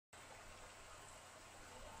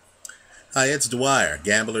Hi, it's Dwyer,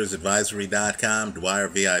 gamblersadvisory.com,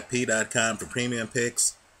 dwyervip.com for premium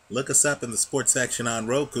picks. Look us up in the sports section on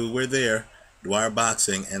Roku. We're there, Dwyer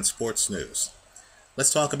Boxing and Sports News.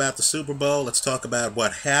 Let's talk about the Super Bowl. Let's talk about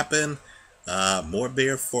what happened. More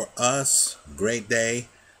beer for us. Great day.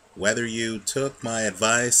 Whether you took my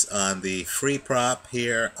advice on the free prop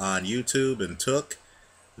here on YouTube and took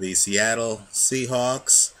the Seattle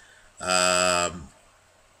Seahawks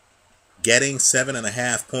getting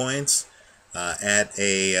 7.5 points at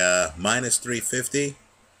a minus 350,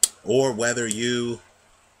 or whether you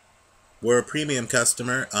were a premium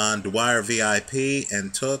customer on Dwyer VIP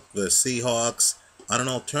and took the Seahawks on an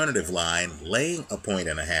alternative line laying a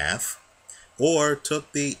 1.5, or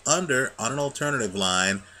took the under on an alternative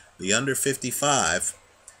line, the under 55,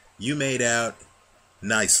 you made out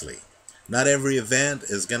nicely. Not every event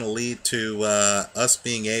is going to lead to us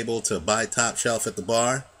being able to buy top shelf at the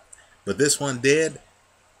bar, but this one did,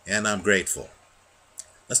 and I'm grateful.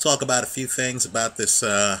 Let's talk about a few things about this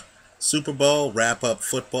Super Bowl, wrap up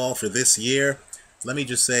football for this year. Let me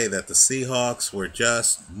just say that the Seahawks were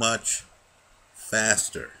just much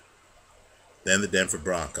faster than the Denver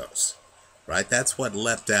Broncos, right? That's what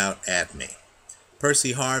leapt out at me.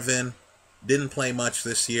 Percy Harvin didn't play much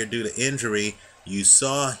this year due to injury. You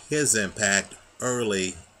saw his impact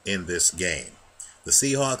early in this game. The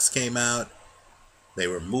Seahawks came out. They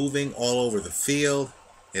were moving all over the field.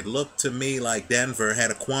 It looked to me like Denver had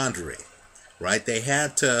a quandary, right? They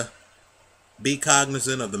had to be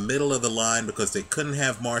cognizant of the middle of the line because they couldn't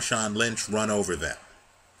have Marshawn Lynch run over them.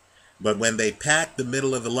 But when they packed the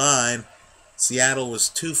middle of the line, Seattle was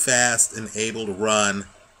too fast and able to run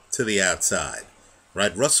to the outside,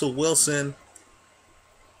 right? Russell Wilson,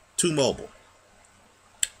 too mobile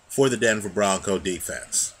for the Denver Bronco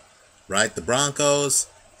defense, right? The Broncos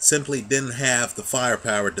simply didn't have the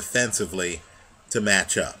firepower defensively to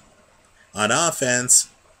match up. On offense,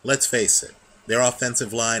 let's face it, their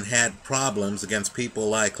offensive line had problems against people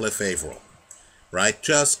like Cliff Averill, right?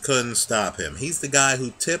 Just couldn't stop him. He's the guy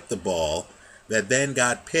who tipped the ball that then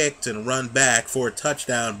got picked and run back for a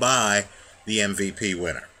touchdown by the MVP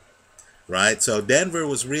winner, right? So Denver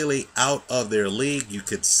was really out of their league. You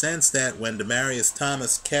could sense that when Demaryius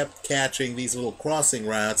Thomas kept catching these little crossing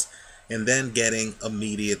routes and then getting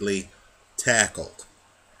immediately tackled,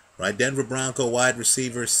 right? Denver Bronco wide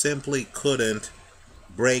receivers simply couldn't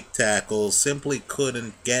break tackles, simply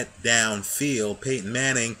couldn't get downfield. Peyton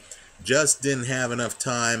Manning just didn't have enough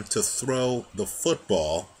time to throw the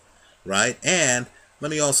football, right? And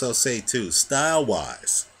let me also say too,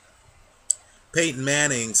 style-wise, Peyton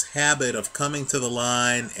Manning's habit of coming to the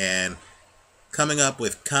line and coming up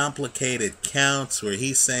with complicated counts where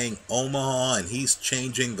he's saying Omaha and he's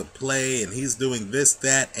changing the play and he's doing this,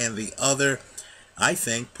 that, and the other, I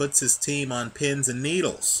think puts his team on pins and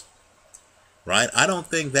needles, right? I don't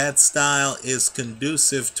think that style is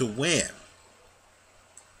conducive to win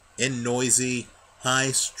in noisy,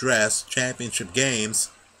 high-stress championship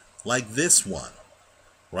games like this one,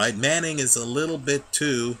 right? Manning is a little bit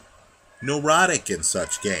too neurotic in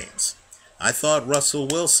such games. I thought Russell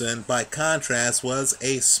Wilson, by contrast, was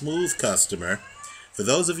a smooth customer. For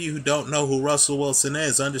those of you who don't know who Russell Wilson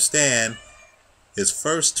is, understand his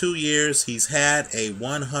first 2 years, he's had a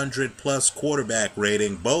 100-plus quarterback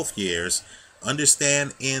rating both years.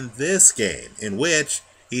 Understand in this game, in which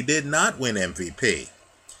he did not win MVP,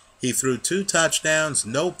 he threw 2 touchdowns,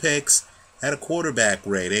 no picks, had a quarterback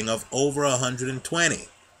rating of over 120.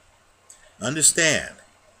 Understand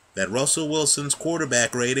that Russell Wilson's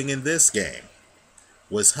quarterback rating in this game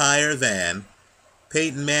was higher than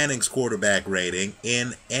Peyton Manning's quarterback rating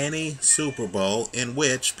in any Super Bowl in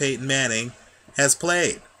which Peyton Manning has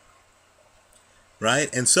played,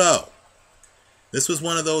 right? And so, this was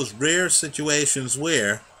one of those rare situations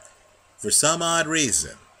where, for some odd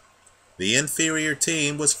reason, the inferior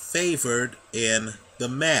team was favored in the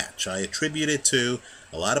match. I attribute it to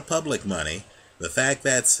a lot of public money, the fact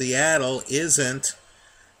that Seattle isn't,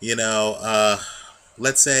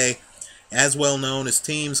 let's say, as well known as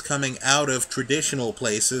teams coming out of traditional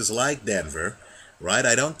places like Denver, right?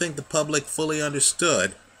 I don't think the public fully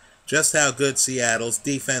understood just how good Seattle's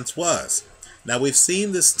defense was. Now, we've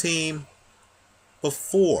seen this team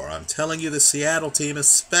before. I'm telling you, the Seattle team is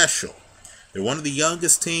special. They're one of the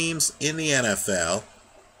youngest teams in the NFL,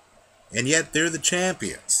 and yet they're the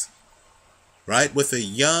champions, right? With a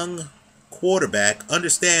young quarterback.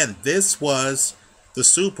 Understand, this was the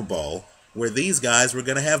Super Bowl where these guys were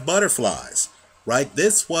going to have butterflies, right?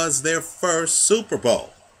 This was their first Super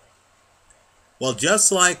Bowl. Well,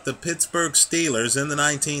 just like the Pittsburgh Steelers in the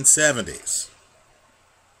 1970s,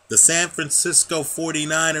 the San Francisco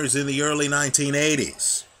 49ers in the early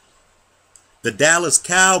 1980s, the Dallas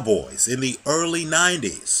Cowboys in the early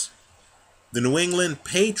 90s, the New England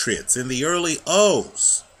Patriots in the early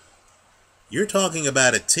O's. You're talking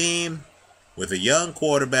about a team with a young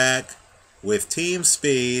quarterback, with team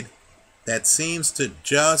speed, that seems to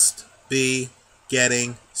just be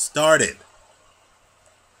getting started.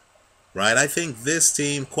 Right? I think this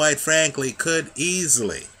team, quite frankly, could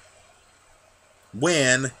easily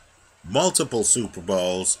win multiple Super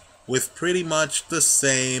Bowls with pretty much the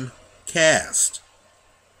same cast.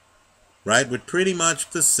 Right? With pretty much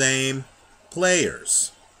the same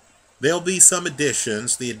players. There'll be some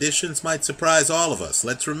additions. The additions might surprise all of us.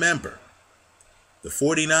 Let's remember, the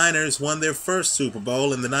 49ers won their first Super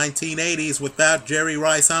Bowl in the 1980s without Jerry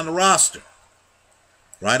Rice on the roster.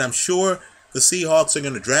 Right? I'm sure the Seahawks are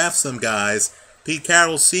going to draft some guys. Pete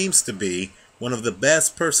Carroll seems to be one of the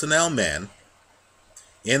best personnel men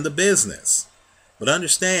in the business. But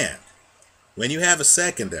understand, when you have a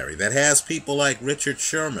secondary that has people like Richard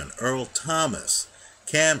Sherman, Earl Thomas,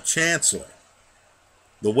 Cam Chancellor,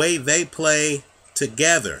 the way they play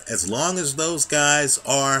together, as long as those guys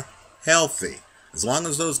are healthy, as long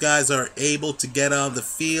as those guys are able to get on the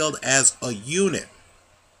field as a unit,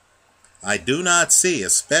 I do not see,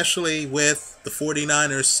 especially with the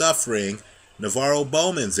 49ers suffering Navarro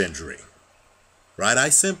Bowman's injury, right? I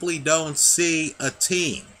simply don't see a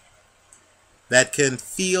team that can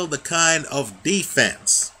field the kind of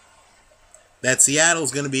defense that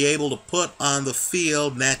Seattle's going to be able to put on the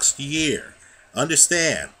field next year.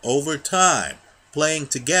 Understand, over time, playing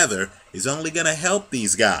together is only going to help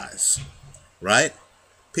these guys, right?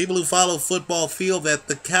 People who follow football feel that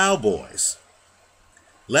the Cowboys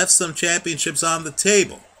left some championships on the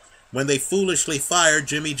table when they foolishly fired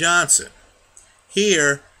Jimmy Johnson.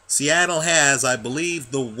 Here, Seattle has, I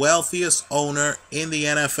believe, the wealthiest owner in the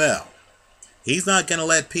NFL. He's not going to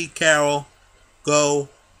let Pete Carroll go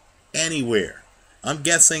anywhere. I'm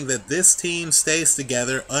guessing that this team stays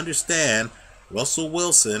together. Understand, Russell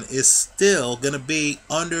Wilson is still going to be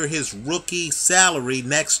under his rookie salary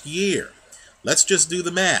next year. Let's just do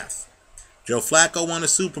the math. Joe Flacco won a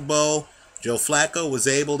Super Bowl. Joe Flacco was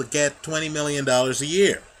able to get $20 million a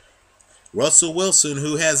year. Russell Wilson,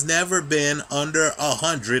 who has never been under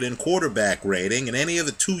 100 in quarterback rating in any of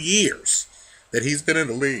the 2 years that he's been in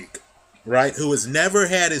the league, right, who has never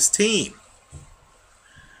had his team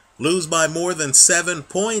lose by more than 7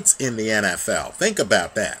 points in the NFL. Think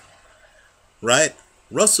about that, right?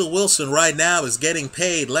 Russell Wilson right now is getting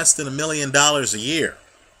paid less than $1 million a year.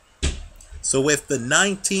 So with the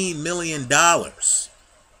 $19 million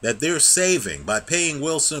that they're saving by paying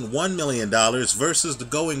Wilson $1 million versus the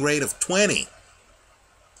going rate of 20,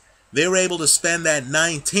 they're able to spend that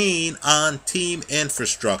 19 on team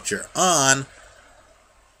infrastructure, on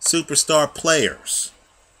superstar players,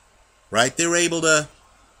 right? They're able to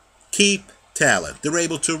keep talent. They're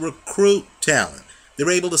able to recruit talent. They're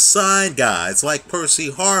able to sign guys like Percy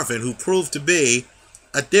Harvin, who proved to be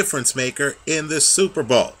a difference maker in this Super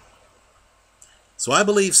Bowl. So I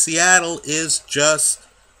believe Seattle is just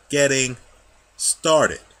getting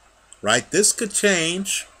started, right? This could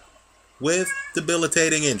change with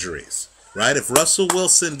debilitating injuries, right? If Russell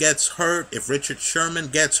Wilson gets hurt, if Richard Sherman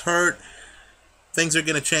gets hurt, things are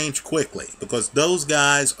going to change quickly because those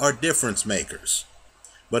guys are difference makers.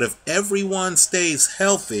 But if everyone stays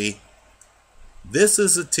healthy, this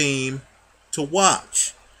is a team to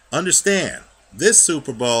watch. Understand, this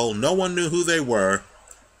Super Bowl, no one knew who they were.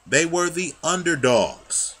 They were the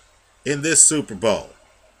underdogs in this Super Bowl.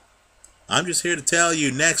 I'm just here to tell you,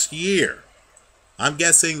 next year, I'm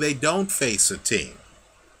guessing they don't face a team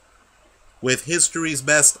with history's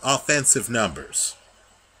best offensive numbers.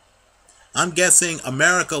 I'm guessing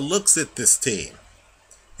America looks at this team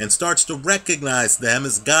and starts to recognize them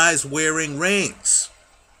as guys wearing rings.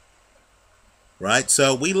 Right?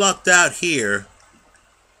 So we lucked out here.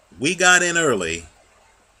 We got in early.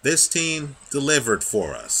 This team delivered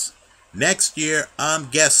for us. Next year, I'm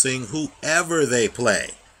guessing whoever they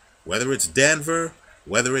play, whether it's Denver,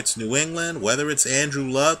 whether it's New England, whether it's Andrew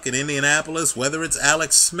Luck in Indianapolis, whether it's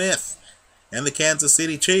Alex Smith and the Kansas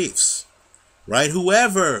City Chiefs, right?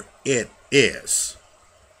 Whoever it is,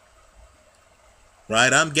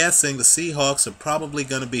 right? I'm guessing the Seahawks are probably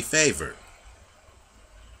going to be favored.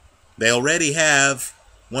 They already have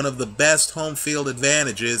one of the best home field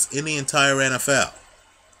advantages in the entire NFL,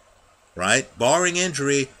 right? Barring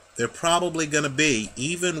injury, they're probably going to be,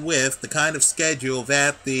 even with the kind of schedule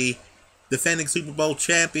that the defending Super Bowl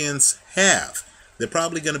champions have, they're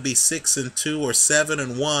probably going to be 6-2 or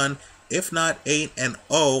 7-1, if not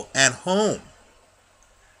 8-0 at home.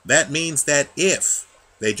 That means that if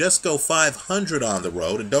they just go 500 on the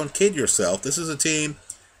road, and don't kid yourself, this is a team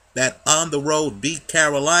that on the road beat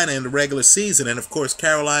Carolina in the regular season, and of course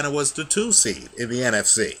Carolina was the 2 seed in the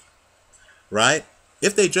NFC, right?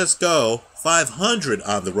 If they just go 500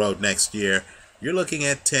 on the road next year, you're looking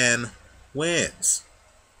at 10 wins,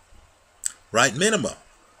 right? Minimum.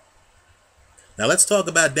 Now let's talk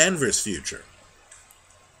about Denver's future.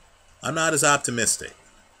 I'm not as optimistic.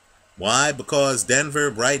 Why? Because Denver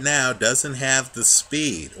right now doesn't have the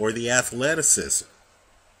speed or the athleticism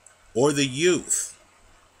or the youth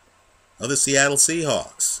of the Seattle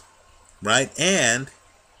Seahawks, right? And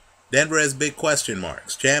Denver has big question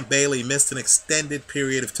marks. Champ Bailey missed an extended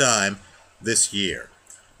period of time this year,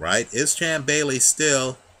 right? Is Champ Bailey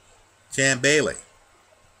still Champ Bailey?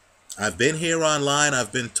 I've been here online.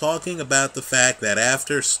 I've been talking about the fact that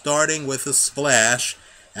after starting with a splash,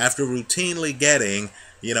 after routinely getting,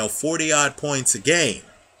 40-odd points a game,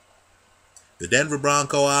 the Denver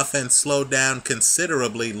Bronco offense slowed down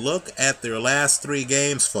considerably. Look at their last 3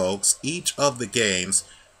 games, folks. Each of the games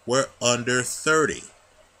were under 30,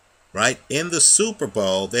 right? In the Super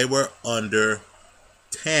Bowl, they were under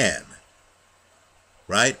 10,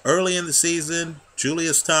 right? Early in the season,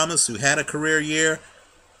 Julius Thomas, who had a career year,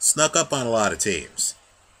 snuck up on a lot of teams.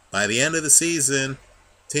 By the end of the season,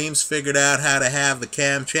 teams figured out how to have the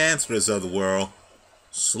Cam Chancellors of the world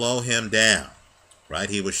slow him down, right?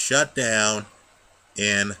 He was shut down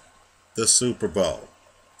in the Super Bowl,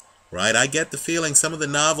 right? I get the feeling some of the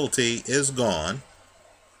novelty is gone.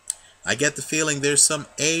 I get the feeling there's some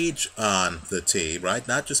age on the team, right?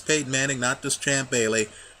 Not just Peyton Manning, not just Champ Bailey,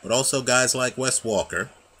 but also guys like Wes Walker,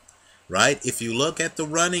 right? If you look at the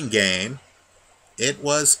running game, it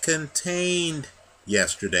was contained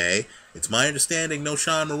yesterday. It's my understanding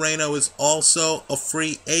Noshan Moreno is also a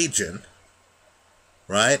free agent,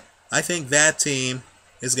 right? I think that team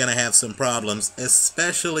is going to have some problems,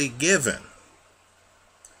 especially given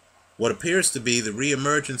what appears to be the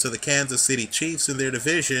reemergence of the Kansas City Chiefs in their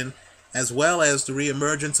division, as well as the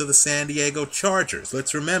reemergence of the San Diego Chargers.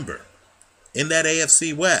 Let's remember, in that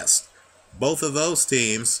AFC West, both of those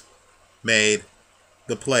teams made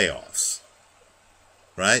the playoffs,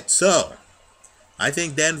 right? So, I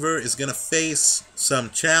think Denver is going to face some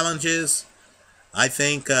challenges. I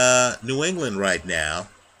think New England right now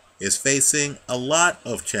is facing a lot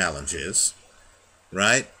of challenges,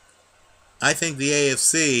 right? I think the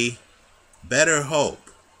AFC better hope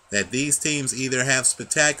that these teams either have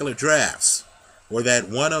spectacular drafts or that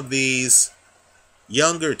one of these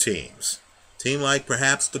younger teams, team like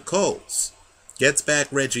perhaps the Colts, gets back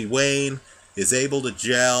Reggie Wayne, is able to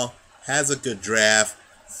gel, has a good draft,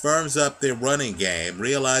 firms up their running game,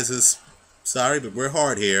 realizes, sorry, but we're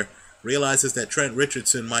hard here, realizes that Trent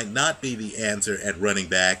Richardson might not be the answer at running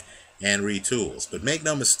back and retools. But make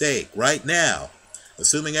no mistake, right now,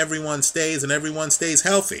 assuming everyone stays and everyone stays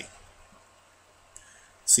healthy,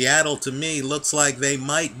 Seattle to me looks like they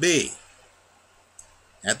might be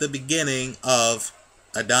at the beginning of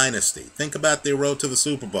a dynasty. Think about their road to the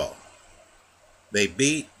Super Bowl. They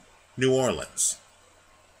beat New Orleans.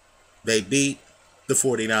 They beat the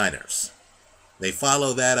 49ers. They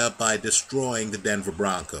follow that up by destroying the Denver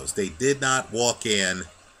Broncos. They did not walk in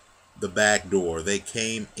the back door. They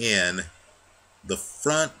came in the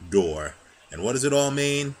front door. And what does it all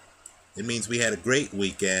mean? It means we had a great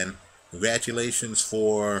weekend. Congratulations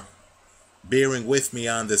for bearing with me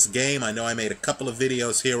on this game. I know I made a couple of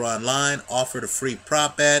videos here online, offered a free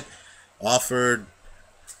prop bet, offered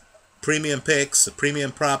premium picks,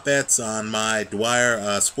 premium prop bets on my Dwyer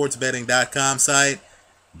sportsbetting.com site.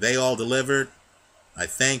 They all delivered. I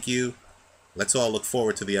thank you. Let's all look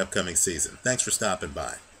forward to the upcoming season. Thanks for stopping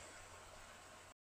by.